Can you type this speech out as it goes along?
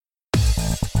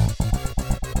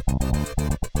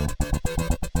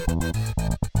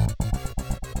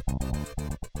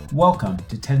Welcome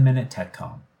to 10 Minute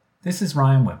TechCom. This is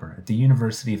Ryan Weber at the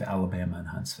University of Alabama in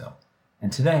Huntsville,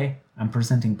 and today I'm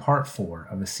presenting part 4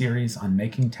 of a series on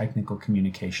making technical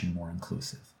communication more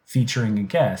inclusive, featuring a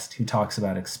guest who talks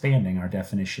about expanding our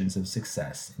definitions of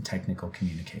success in technical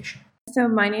communication. So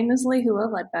my name is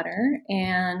Lehua Ledbetter,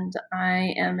 and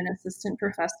I am an assistant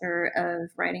professor of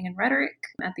writing and rhetoric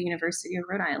at the University of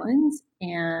Rhode Island,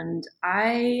 and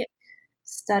I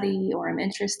study or am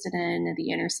interested in the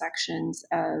intersections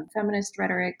of feminist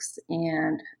rhetorics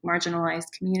and marginalized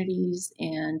communities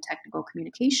and technical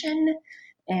communication.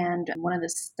 And one of the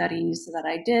studies that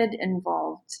I did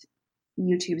involved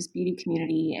YouTube's beauty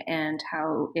community and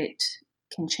how it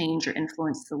can change or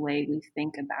influence the way we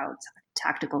think about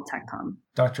tactical TechCom.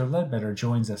 Dr. Ledbetter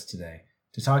joins us today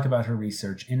to talk about her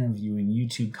research interviewing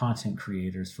YouTube content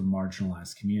creators from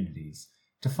marginalized communities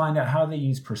to find out how they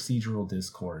use procedural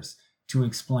discourse to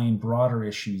explain broader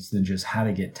issues than just how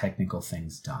to get technical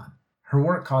things done. Her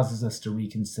work causes us to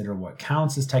reconsider what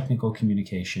counts as technical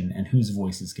communication and whose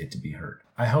voices get to be heard.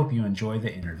 I hope you enjoy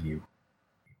the interview.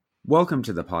 Welcome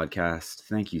to the podcast.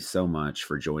 Thank you so much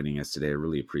for joining us today. I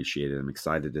really appreciate it. I'm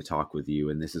excited to talk with you.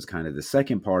 And this is kind of the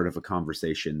second part of a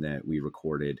conversation that we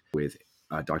recorded with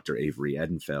Dr. Avery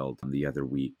Edenfeld the other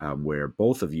week, where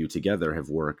both of you together have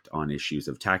worked on issues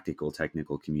of technical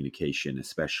communication,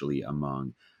 especially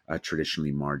among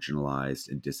traditionally marginalized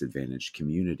and disadvantaged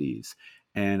communities.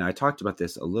 And I talked about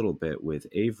this a little bit with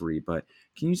Avery, but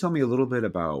can you tell me a little bit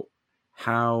about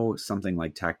how something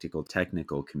like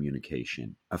technical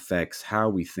communication affects how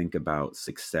we think about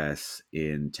success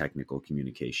in technical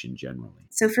communication generally?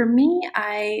 So for me,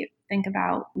 I think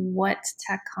about what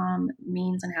TechCom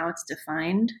means and how it's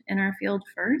defined in our field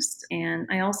first. And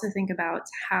I also think about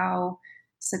how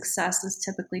success is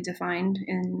typically defined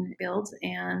in fields.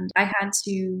 And I had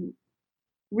to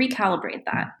recalibrate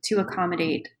that to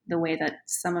accommodate the way that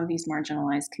some of these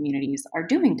marginalized communities are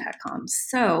doing TechCom.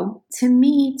 So to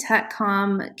me,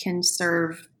 TechCom can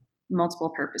serve multiple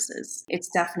purposes. It's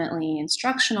definitely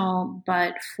instructional,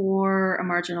 but for a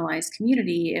marginalized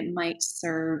community, it might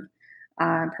serve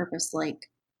a purpose like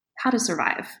how to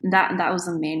survive. That was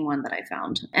the main one that I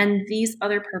found. And these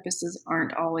other purposes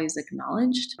aren't always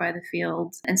acknowledged by the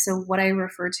field. And so what I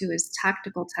refer to as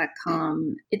tactical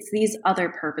TechCom, it's these other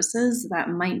purposes that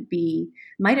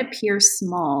might appear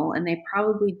small, and they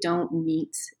probably don't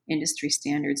meet industry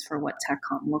standards for what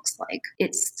TechCom looks like.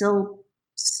 It still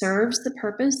serves the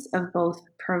purpose of both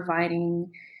providing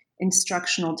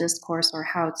instructional discourse or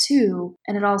how to,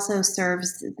 and it also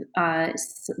serves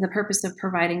the purpose of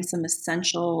providing some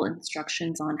essential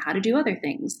instructions on how to do other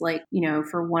things. Like,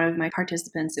 for one of my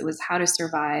participants, it was how to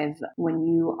survive when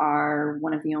you are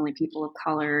one of the only people of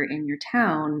color in your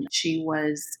town. She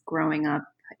was growing up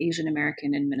Asian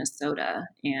American in Minnesota,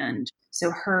 and so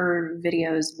her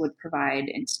videos would provide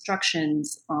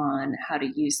instructions on how to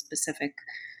use specific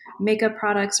makeup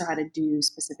products or how to do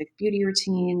specific beauty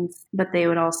routines, but they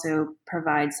would also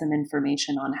provide some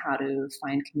information on how to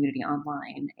find community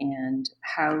online and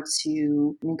how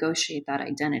to negotiate that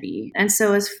identity. And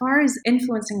so as far as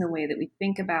influencing the way that we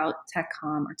think about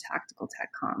TechCom or tactical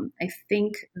TechCom, I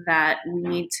think that we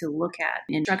need to look at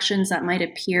instructions that might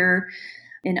appear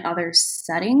in other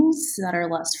settings that are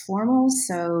less formal.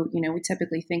 So, we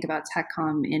typically think about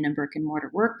TechCom in a brick and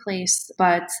mortar workplace,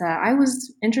 but I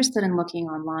was interested in looking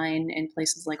online in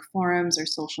places like forums or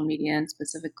social media, and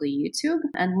specifically YouTube,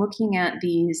 and looking at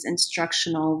these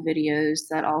instructional videos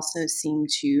that also seem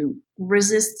to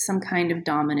resist some kind of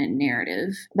dominant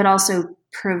narrative, but also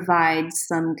provide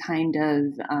some kind of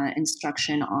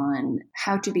instruction on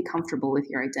how to be comfortable with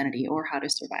your identity or how to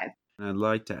survive. I'd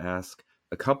like to ask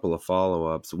a couple of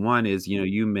follow-ups. One is,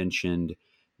 you mentioned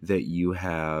that you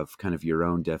have kind of your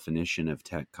own definition of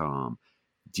TechCom.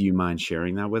 Do you mind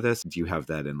sharing that with us? Do you have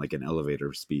that in like an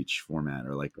elevator speech format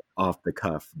or like off the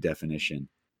cuff definition?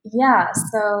 Yeah.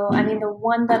 So, the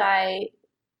one that I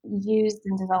used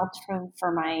and developed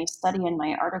for my study and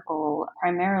my article,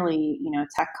 primarily,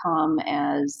 TechCom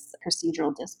as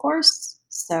procedural discourse.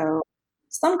 So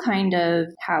some kind of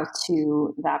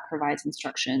how-to that provides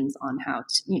instructions on how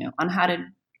to, on how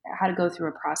to go through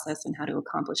a process and how to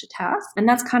accomplish a task. And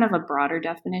that's kind of a broader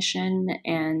definition.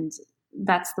 And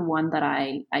that's the one that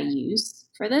I use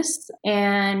for this.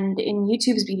 And in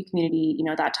YouTube's beauty community,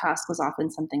 that task was often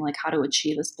something like how to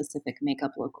achieve a specific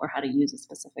makeup look or how to use a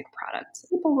specific product.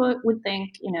 People would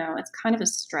think, it's kind of a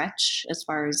stretch as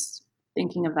far as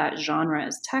thinking of that genre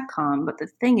as TechCom. But the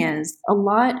thing is, a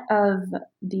lot of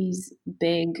these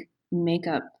big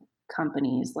makeup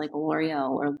companies like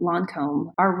L'Oreal or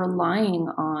Lancome are relying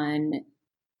on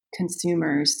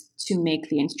consumers to make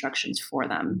the instructions for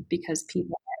them because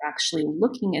people are actually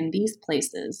looking in these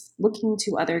places, looking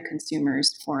to other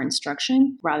consumers for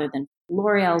instruction rather than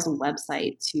L'Oreal's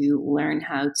website to learn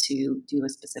how to do a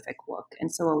specific look. And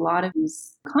so a lot of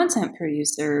these content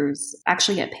producers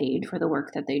actually get paid for the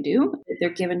work that they do. They're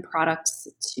given products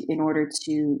in order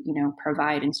to,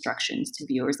 provide instructions to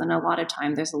viewers. And a lot of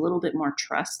time there's a little bit more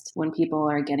trust when people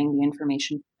are getting the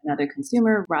information from another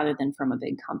consumer rather than from a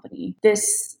big company.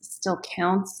 This still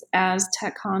counts as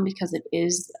TechCom because it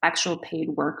is actual paid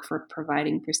work for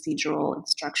providing procedural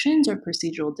instructions or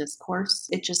procedural discourse.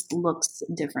 It just looks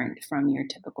different from your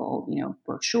typical,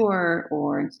 brochure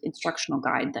or instructional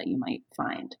guide that you might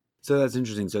find. So that's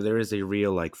interesting. So there is a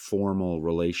real formal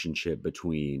relationship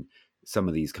between some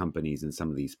of these companies and some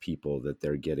of these people that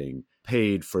they're getting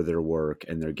paid for their work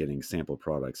and they're getting sample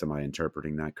products. Am I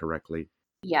interpreting that correctly?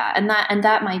 Yeah, and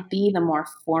that might be the more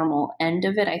formal end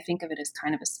of it. I think of it as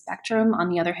kind of a spectrum. On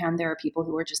the other hand, there are people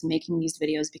who are just making these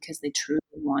videos because they truly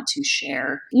want to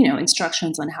share,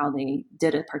 instructions on how they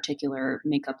did a particular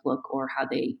makeup look or how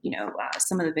they,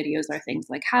 some of the videos are things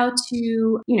like how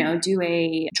to, do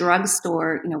a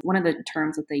drugstore. One of the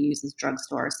terms that they use is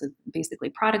drugstore. So basically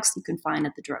products you can find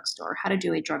at the drugstore, how to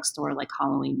do a drugstore like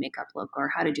Halloween makeup look or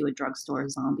how to do a drugstore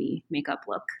zombie makeup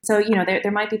look. So,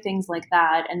 there might be things like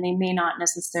that, and they may not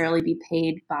necessarily be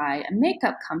paid by a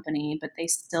makeup company, but they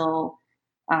still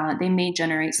they may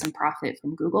generate some profit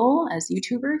from Google as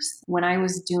YouTubers. When I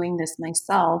was doing this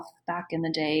myself back in the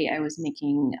day, I was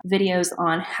making videos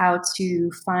on how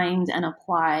to find and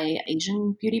apply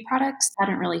Asian beauty products. I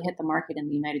hadn't really hit the market in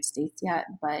the United States yet,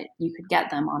 but you could get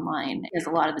them online because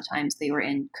a lot of the times they were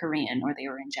in Korean or they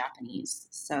were in Japanese.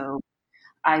 So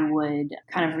I would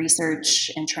kind of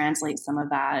research and translate some of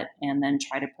that and then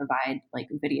try to provide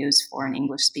videos for an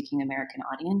English speaking American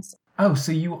audience. Oh,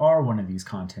 so you are one of these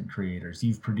content creators.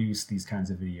 You've produced these kinds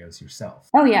of videos yourself.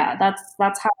 Oh yeah, that's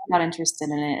how I got interested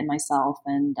in it myself,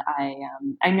 and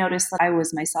I noticed that I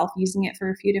was myself using it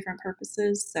for a few different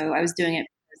purposes. So I was doing it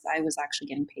because I was actually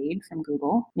getting paid from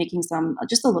Google, making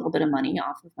just a little bit of money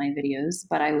off of my videos,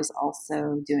 but I was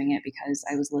also doing it because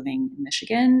I was living in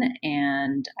Michigan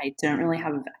and I didn't really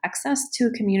have access to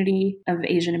a community of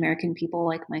Asian American people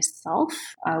like myself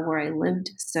where I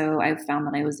lived. So I found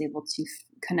that I was able to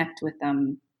connect with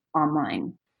them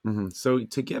online. Mm-hmm. So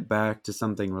to get back to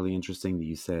something really interesting that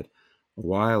you said a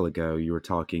while ago, you were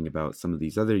talking about some of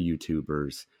these other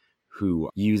YouTubers who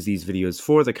use these videos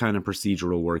for the kind of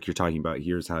procedural work you're talking about.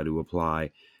 Here's how to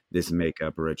apply this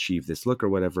makeup or achieve this look or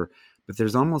whatever. But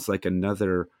there's almost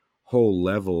another whole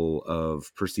level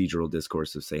of procedural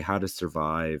discourse of, say, how to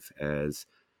survive as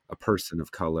a person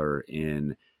of color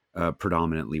in a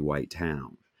predominantly white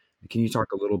town. Can you talk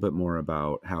a little bit more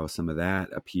about how some of that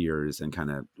appears and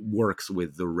kind of works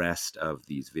with the rest of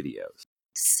these videos?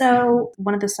 So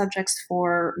one of the subjects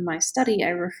for my study I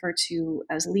refer to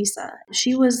as Lisa.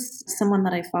 She was someone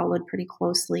that I followed pretty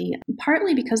closely,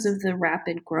 partly because of the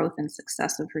rapid growth and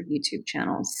success of her YouTube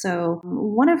channel. So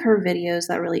one of her videos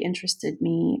that really interested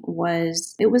me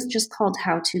it was just called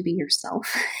How to Be Yourself.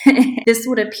 This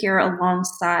would appear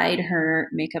alongside her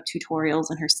makeup tutorials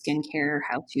and her skincare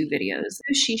how-to videos.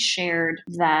 She shared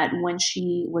that when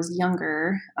she was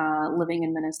younger, living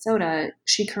in Minnesota,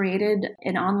 she created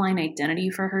an online identity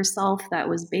for herself that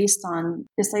was based on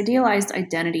this idealized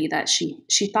identity that she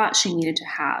thought she needed to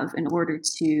have in order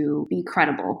to be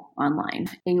credible online.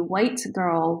 A white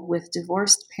girl with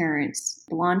divorced parents,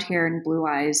 blonde hair and blue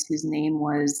eyes, whose name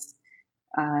was,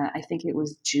 I think it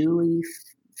was Julie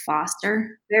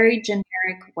Foster, very generic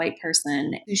white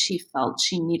person who she felt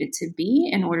she needed to be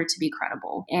in order to be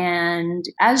credible. And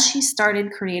as she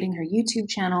started creating her YouTube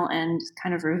channel and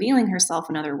kind of revealing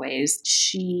herself in other ways,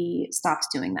 she stopped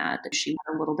doing that. She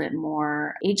had a little bit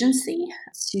more agency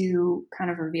to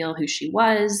kind of reveal who she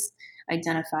was,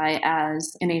 identify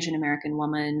as an Asian American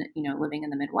woman, living in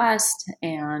the Midwest.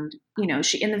 And,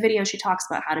 she, in the video, she talks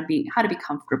about how to be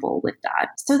comfortable with that.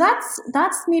 So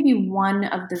that's maybe one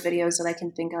of the videos that I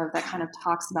can think of that kind of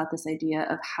talks about this idea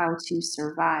of how to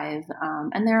survive.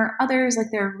 And there are others,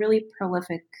 there are really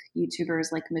prolific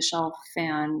YouTubers like Michelle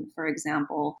Phan, for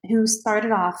example, who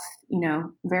started off,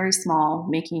 very small,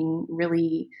 making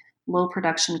really low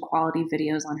production quality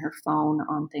videos on her phone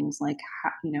on things like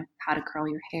how to curl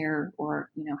your hair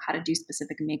or how to do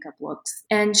specific makeup looks.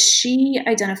 And she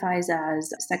identifies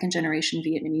as second generation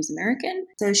Vietnamese American.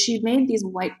 So she made these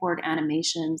whiteboard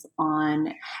animations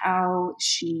on how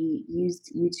she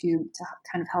used YouTube to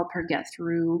kind of help her get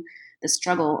through the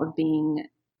struggle of being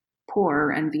poor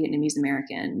and Vietnamese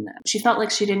American. She felt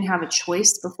like she didn't have a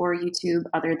choice before YouTube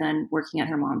other than working at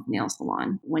her mom's nail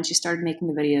salon. When she started making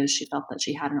the videos, she felt that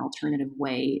she had an alternative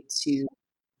way to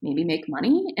maybe make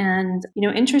money. And,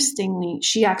 interestingly,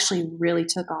 she actually really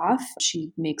took off.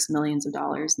 She makes millions of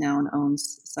dollars now and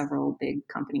owns several big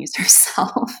companies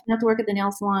herself. She doesn't have to work at the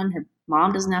nail salon. Her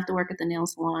mom doesn't have to work at the nail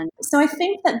salon. So I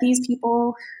think that these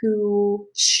people who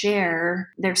share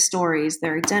their stories,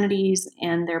 their identities,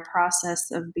 and their process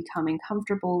of becoming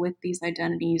comfortable with these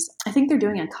identities, I think they're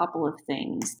doing a couple of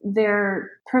things.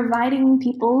 They're providing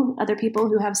other people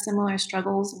who have similar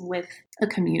struggles with a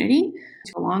community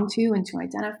to belong to and to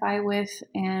identify with.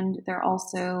 And they're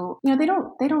also, they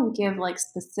don't give like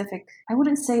specific, I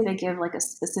wouldn't say they give like a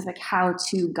specific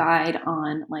how-to guide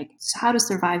on like how to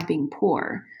survive being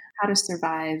poor, how to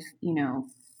survive,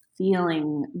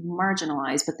 feeling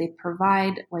marginalized, but they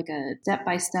provide like a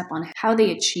step-by-step on how they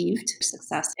achieved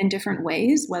success in different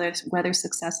ways, whether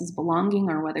success is belonging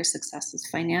or whether success is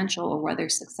financial or whether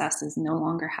success is no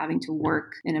longer having to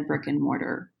work in a brick and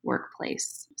mortar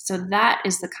workplace. So that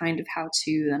is the kind of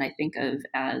how-to that I think of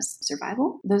as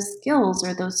survival. Those skills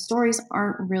or those stories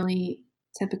aren't really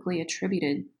typically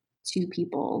attributed to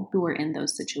people who are in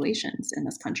those situations in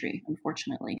this country,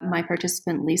 unfortunately. My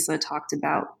participant, Lisa, talked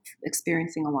about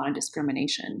experiencing a lot of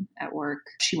discrimination at work.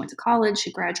 She went to college,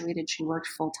 she graduated, she worked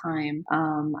full time.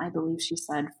 I believe she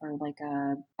said for like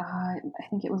I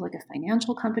think it was like a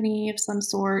financial company of some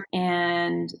sort.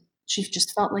 And she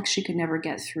just felt like she could never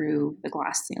get through the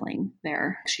glass ceiling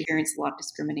there. She experienced a lot of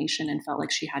discrimination and felt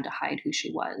like she had to hide who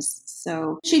she was.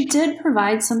 So she did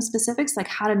provide some specifics, like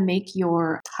how to make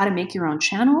your own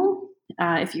channel.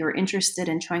 If you're interested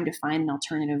in trying to find an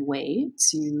alternative way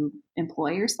to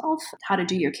employ yourself, how to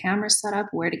do your camera setup,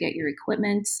 where to get your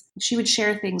equipment. She would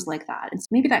share things like that. And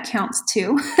maybe that counts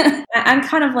too. I'm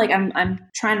kind of like, I'm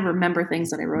trying to remember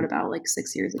things that I wrote about like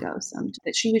 6 years ago. So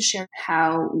that she would share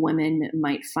how women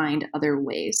might find other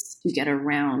ways to get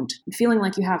around feeling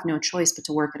like you have no choice but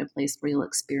to work at a place where you'll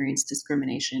experience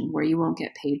discrimination, where you won't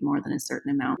get paid more than a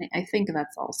certain amount. I think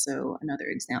that's also another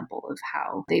example of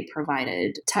how they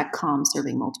provided TechCom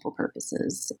serving multiple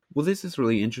purposes. Well, this is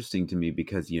really interesting to me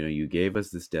because, you gave us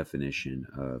this definition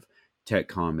of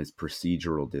TechCom as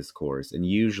procedural discourse. And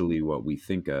usually what we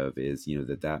think of is,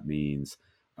 that means,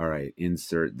 all right,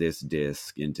 insert this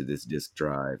disk into this disk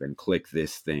drive and click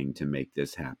this thing to make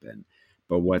this happen.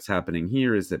 But what's happening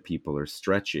here is that people are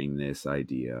stretching this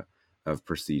idea of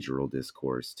procedural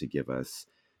discourse to give us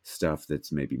stuff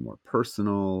that's maybe more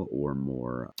personal or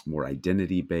more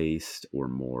identity based or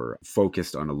more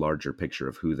focused on a larger picture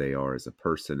of who they are as a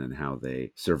person and how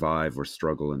they survive or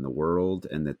struggle in the world,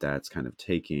 and that's kind of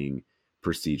taking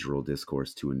procedural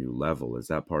discourse to a new level. Is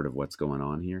that part of what's going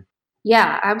on here?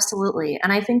 Yeah, absolutely.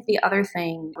 And I think the other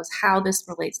thing was how this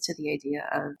relates to the idea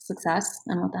of success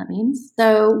and what that means.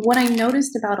 So what I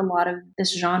noticed about a lot of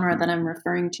this genre that I'm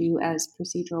referring to as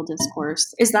procedural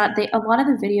discourse is that a lot of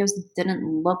the videos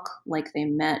didn't look like they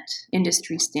met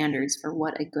industry standards for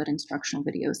what a good instructional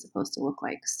video is supposed to look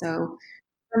like. So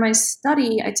for my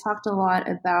study, I talked a lot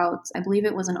about, I believe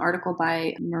it was an article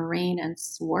by Moraine and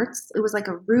Swartz. It was like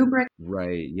a rubric.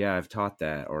 Right. Yeah, I've taught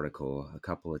that article a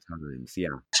couple of times. Yeah.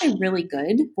 Actually really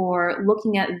good for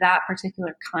looking at that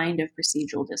particular kind of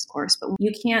procedural discourse, but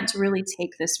you can't really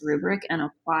take this rubric and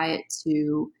apply it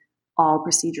to all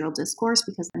procedural discourse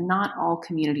because not all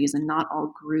communities and not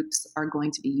all groups are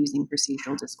going to be using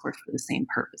procedural discourse for the same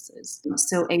purposes.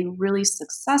 So a really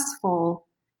successful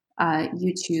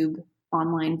YouTube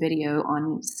online video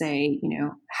on, say,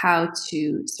 how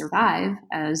to survive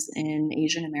as an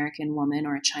Asian American woman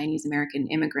or a Chinese American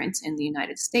immigrant in the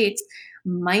United States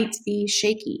might be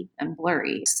shaky and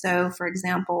blurry. So, for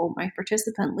example, my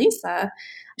participant Lisa,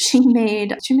 she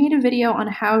made a video on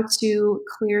how to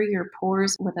clear your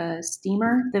pores with a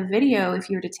steamer. The video, if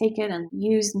you were to take it and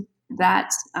use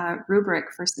that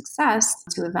rubric for success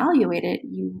to evaluate it,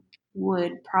 you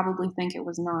would probably think it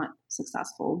was not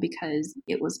successful because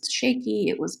it was shaky,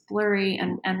 it was blurry.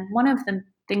 And one of the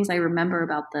things I remember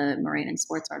about the Moraine and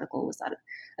Swartz article was that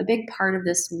a big part of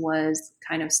this was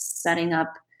kind of setting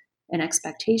up an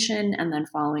expectation and then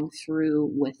following through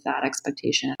with that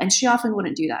expectation. And she often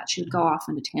wouldn't do that. She would go off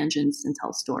into tangents and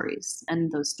tell stories.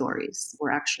 And those stories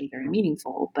were actually very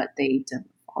meaningful, but they didn't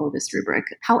follow this rubric.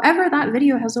 However, that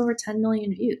video has over 10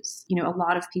 million views. A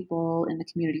lot of people in the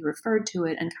community referred to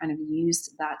it and kind of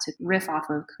used that to riff off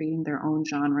of creating their own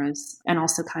genres and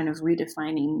also kind of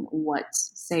redefining what,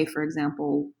 say, for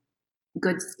example,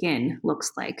 good skin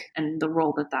looks like and the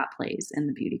role that plays in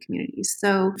the beauty community.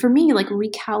 So for me, like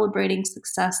recalibrating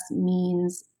success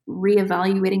means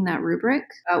reevaluating that rubric.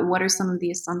 What are some of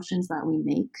the assumptions that we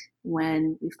make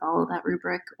when we follow that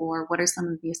rubric, or what are some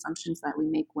of the assumptions that we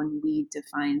make when we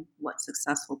define what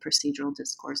successful procedural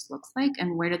discourse looks like,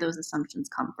 and where do those assumptions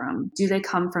come from? Do they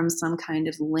come from some kind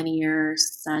of linear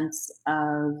sense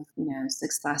of,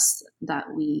 success that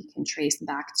we can trace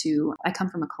back to? I come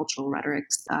from a cultural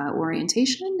rhetorics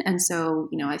orientation, and so,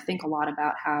 I think a lot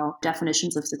about how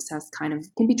definitions of success kind of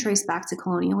can be traced back to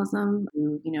colonialism,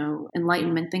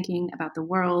 Enlightenment thinking about the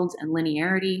world and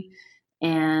linearity.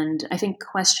 And I think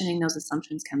questioning those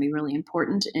assumptions can be really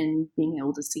important in being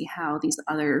able to see how these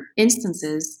other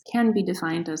instances can be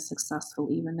defined as successful,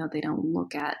 even though they don't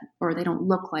look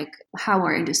like how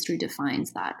our industry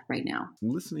defines that right now.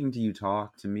 Listening to you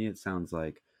talk, to me, it sounds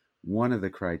like one of the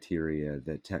criteria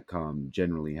that TechCom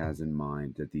generally has in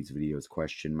mind that these videos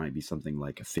question might be something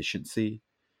like efficiency.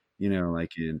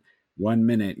 Like in 1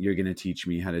 minute, you're going to teach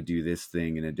me how to do this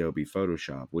thing in Adobe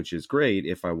Photoshop, which is great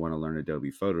if I want to learn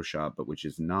Adobe Photoshop, but which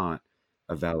is not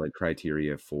a valid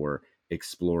criteria for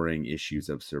exploring issues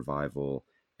of survival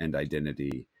and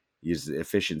identity.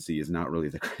 Efficiency is not really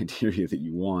the criteria that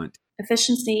you want.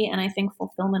 Efficiency, and I think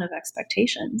fulfillment of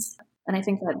expectations. And I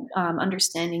think that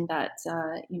understanding that,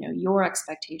 your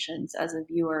expectations as a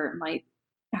viewer might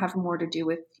have more to do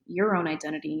with your own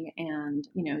identity and,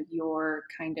 your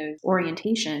kind of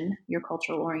orientation, your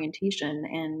cultural orientation,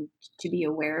 and to be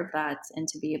aware of that and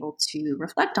to be able to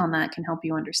reflect on that can help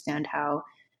you understand how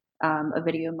a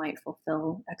video might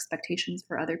fulfill expectations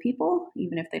for other people,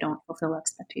 even if they don't fulfill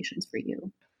expectations for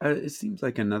you. It seems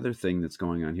like another thing that's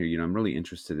going on here, I'm really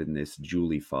interested in this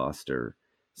Julie Foster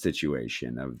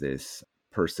situation of this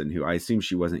person who, I assume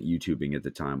she wasn't YouTubing at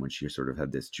the time when she sort of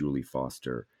had this Julie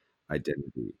Foster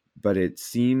identity. But it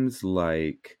seems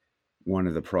like one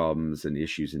of the problems and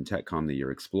issues in TechCom that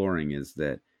you're exploring is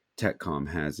that TechCom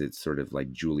has its sort of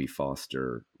like Julie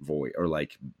Foster voice, or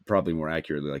like probably more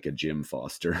accurately like a Jim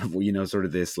Foster, sort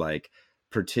of this like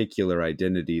particular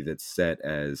identity that's set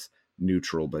as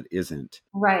neutral but isn't.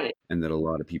 Right. And that a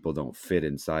lot of people don't fit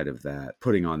inside of that,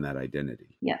 putting on that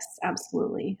identity. Yes,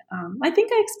 absolutely. I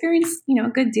think I experienced, a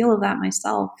good deal of that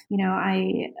myself.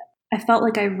 I felt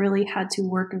like I really had to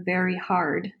work very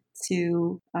hard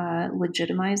to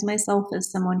legitimize myself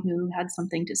as someone who had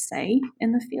something to say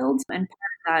in the field. And part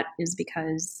of that is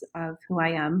because of who I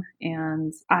am.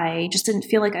 And I just didn't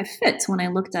feel like I fit when I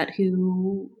looked at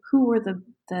who were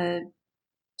the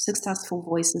successful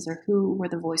voices, or who were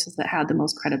the voices that had the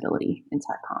most credibility in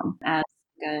TechCom. As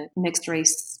a mixed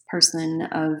race person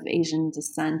of Asian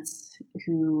descent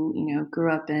who,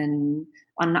 grew up on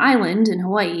an island in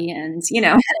Hawaii, and,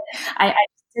 I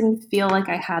didn't feel like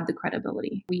I had the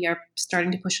credibility. We are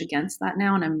starting to push against that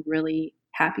now, and I'm really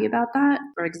happy about that.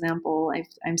 For example,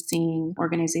 I'm seeing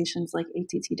organizations like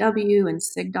ATTW and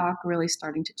SIGDoc really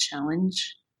starting to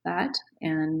challenge that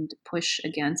and push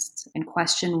against and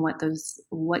question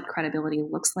what credibility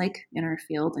looks like in our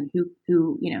field, and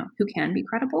who can be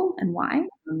credible and why,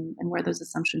 and where those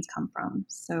assumptions come from.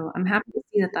 So I'm happy to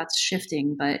see that that's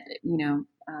shifting. But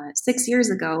 6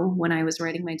 years ago, when I was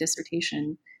writing my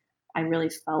dissertation, I really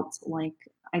felt like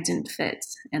I didn't fit,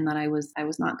 and that I was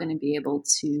not going to be able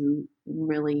to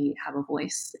really have a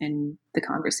voice in the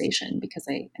conversation because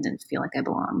I didn't feel like I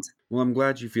belonged. Well, I'm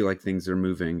glad you feel like things are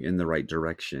moving in the right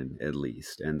direction, at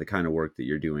least. And the kind of work that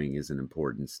you're doing is an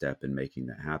important step in making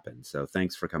that happen. So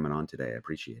thanks for coming on today. I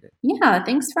appreciate it. Yeah,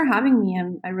 thanks for having me.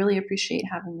 I really appreciate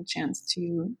having the chance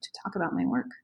to talk about my work.